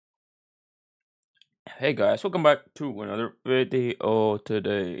Hey guys, welcome back to another video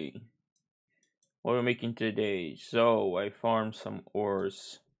today. What we're making today. So I farmed some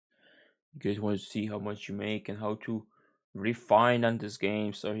ores. You guys want to see how much you make and how to refine on this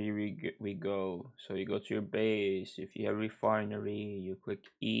game. So here we go. So you go to your base. If you have refinery, you click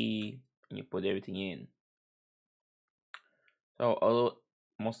E and you put everything in. So although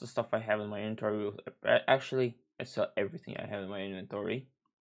most of the stuff I have in my inventory, actually I sell everything I have in my inventory.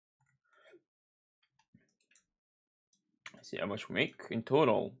 See how much we make in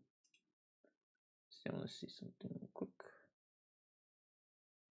total. So let's see something real quick.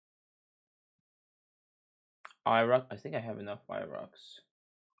 IROC, I think I have enough IROCs.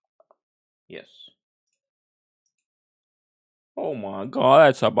 Yes. Oh my god,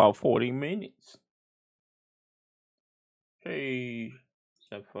 that's about 40 minutes. Hey,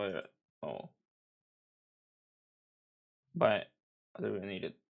 Sapphire. Oh, but I don't really need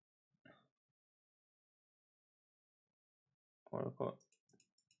it. Oracle.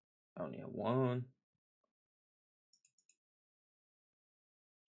 I only have one.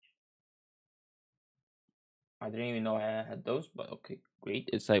 I didn't even know I had those, but okay, great.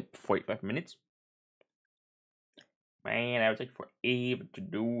 It's like 45 minutes. Man, I would take forever to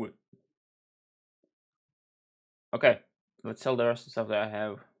do it. Okay, let's sell the rest of the stuff that I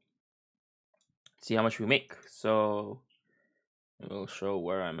have. See how much we make. So we'll show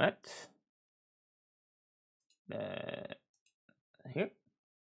where I'm at. Here.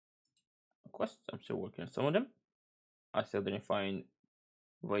 Quests. I'm still working on some of them. I still didn't find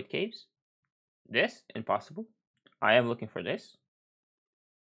void caves. This impossible. I am looking for this.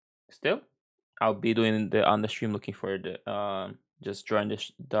 Still, I'll be doing the on the stream looking for the just join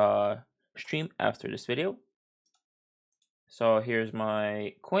the stream after this video. So here's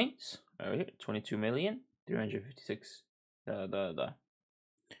my coins right here, 22,356.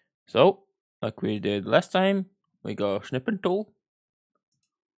 So like we did last time, we go snipping tool.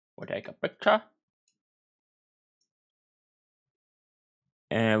 We'll take a picture,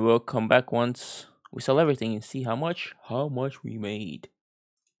 and we'll come back once we sell everything and see how much we made.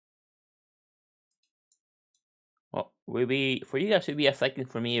 Well, will be for you guys. It would be a second.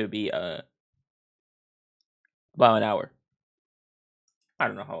 For me, it would be about an hour. I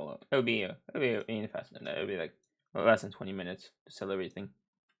don't know how long. It'll be even faster than that. It'll be like less than 20 minutes to sell everything.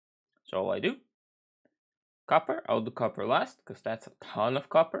 So all I do, copper. I'll do copper last because that's a ton of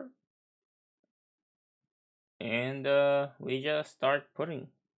copper. And we just start putting.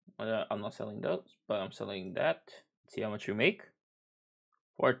 I'm not selling those, but I'm selling that. See how much we make.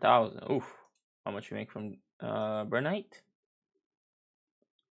 4,000. Oof. How much we make from Burnite?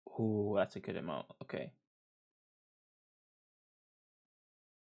 Ooh, that's a good amount. Okay.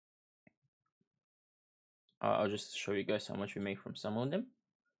 I'll just show you guys how much we make from some of them.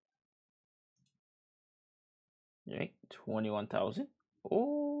 Right, 21,000.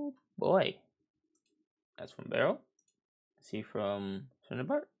 Oh boy. That's from Barrel. See from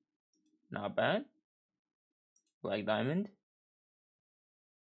Cinnabar. Not bad. Black Diamond.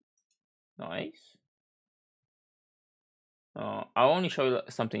 Nice. I'll only show you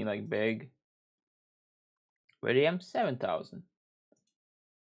something like big. Radium 7,000.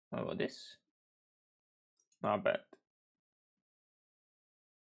 What about this? Not bad.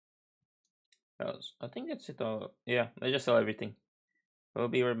 I think that's it. Yeah, let's just sell everything. We'll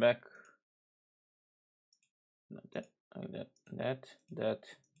be right back. Not that,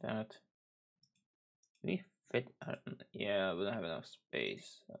 that. We fit. Yeah, we don't have enough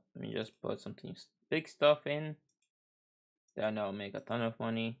space. Let me just put something big stuff in. Then I'll make a ton of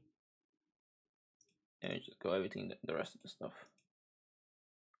money. And just go everything the rest of the stuff.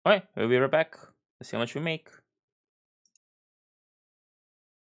 Alright, we'll be right back. Let's see how much we make.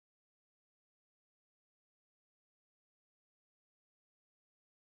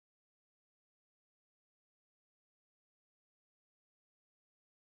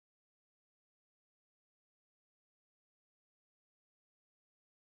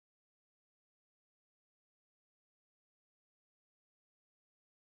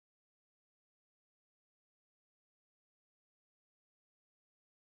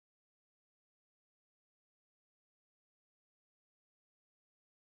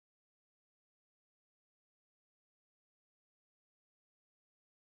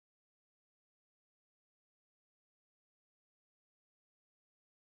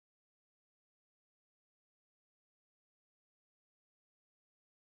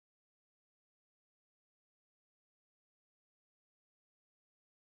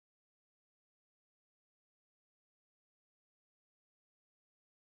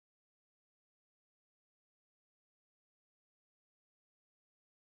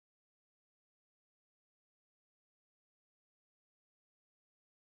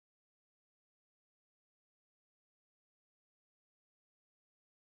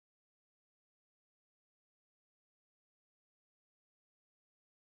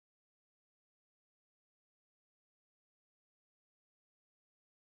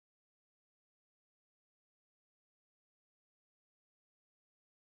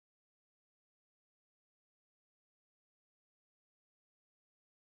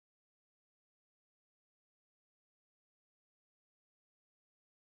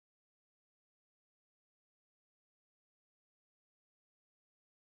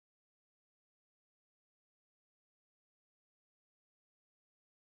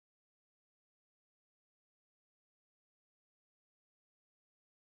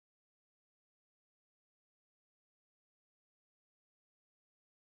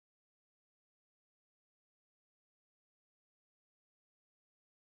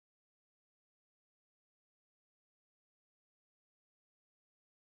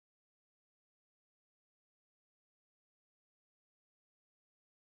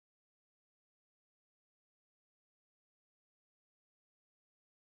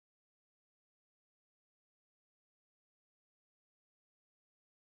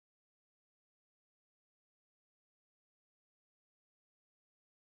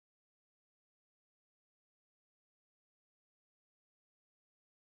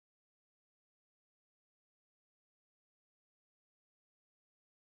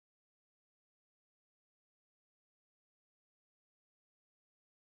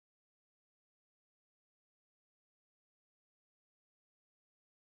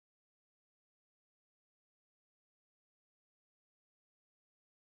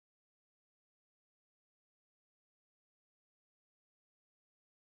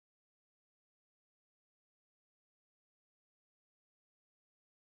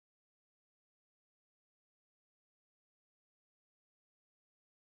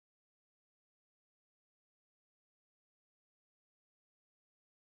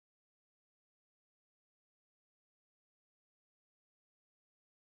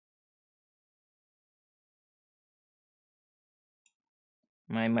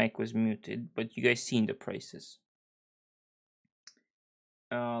 My mic was muted, but you guys seen the prices.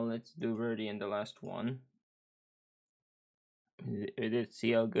 Let's do Rarity in the last one. We did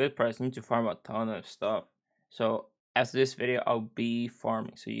see a good price. I need to farm a ton of stuff. So after this video, I'll be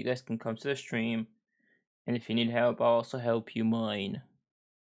farming. So you guys can come to the stream. And if you need help, I'll also help you mine.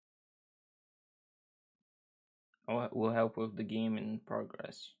 We'll help with the game in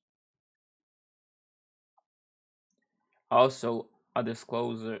progress. Also, a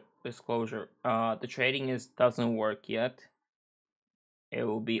disclosure. The trading doesn't work yet. It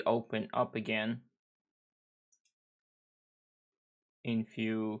will be open up again in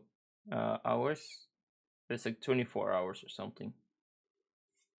few hours. It's like 24 hours or something.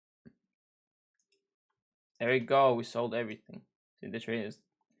 There we go. We sold everything. See, the trade is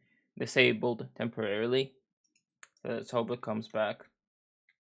disabled temporarily. So let's hope it comes back.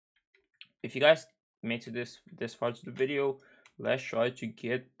 If you guys made to this far to the video, let's try to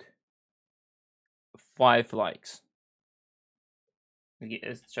get 5 likes.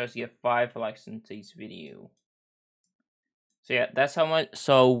 Let's try to get 5 likes in today's video. So yeah, that's how much.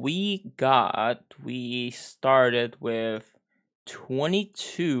 So we started with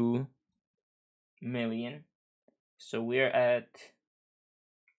 22 million. So we're at,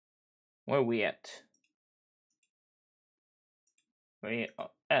 where are we at? We're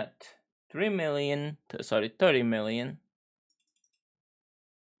at 30 million. So we're 30 million.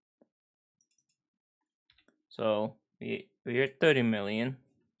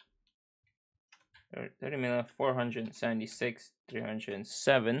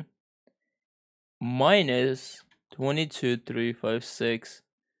 30,476,307 minus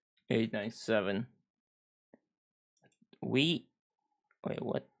 22,356,897. Wait,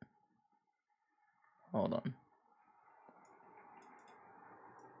 what? Hold on.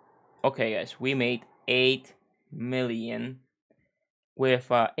 Okay, guys, we made 8 million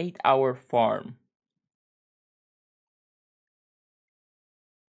with a 8-hour farm.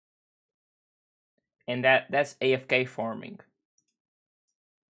 And that's AFK farming.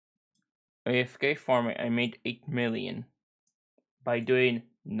 AFK farming, I made 8 million by doing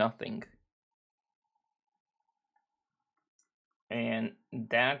nothing. And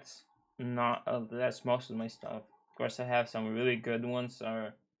that's not that's most of my stuff. Of course, I have some really good ones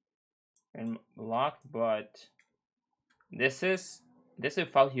are locked, but this is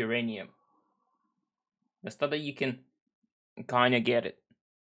without uranium. The stuff that you can kind of get it.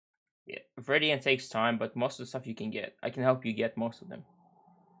 Yeah, Viridian takes time, but most of the stuff you can get. I can help you get most of them.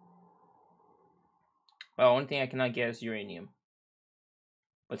 Well, one thing I cannot get is uranium.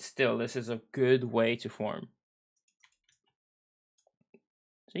 But still, this is a good way to farm.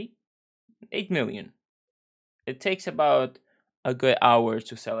 See? 8 million. It takes about a good hour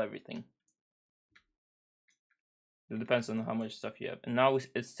to sell everything. It depends on how much stuff you have. And now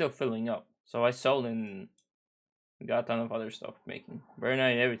it's still filling up. So I sold and got a ton of other stuff making. Very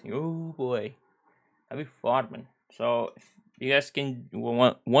nice everything. Oh boy. I'll be farming. So if you guys can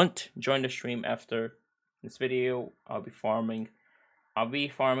want join the stream after this video, I'll be farming. I'll be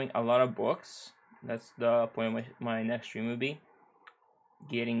farming a lot of books. That's the point of my next stream will be.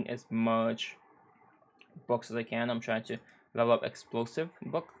 Getting as much books as I can. I'm trying to level up explosive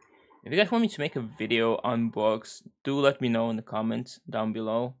book. If you guys want me to make a video on books, do let me know in the comments down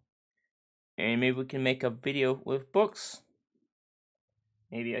below. And maybe we can make a video with books.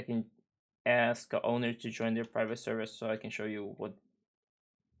 Maybe I can ask a owner to join their private service so I can show you what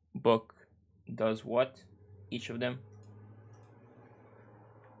book does what, each of them.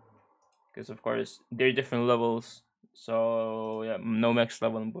 Because of course they're different levels. So yeah, no max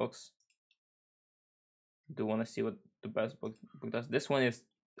level in books. Do want to see what the best book does. This one is,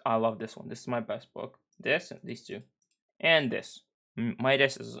 I love this one. This is my best book. This, these two, and this.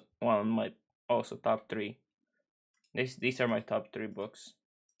 This is one of my also top 3. These are my top 3 books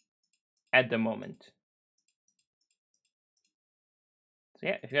at the moment. So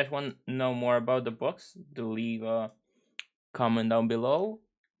yeah, if you guys want to know more about the books, do leave a comment down below,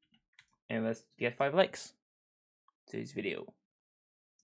 and let's get 5 likes to this video.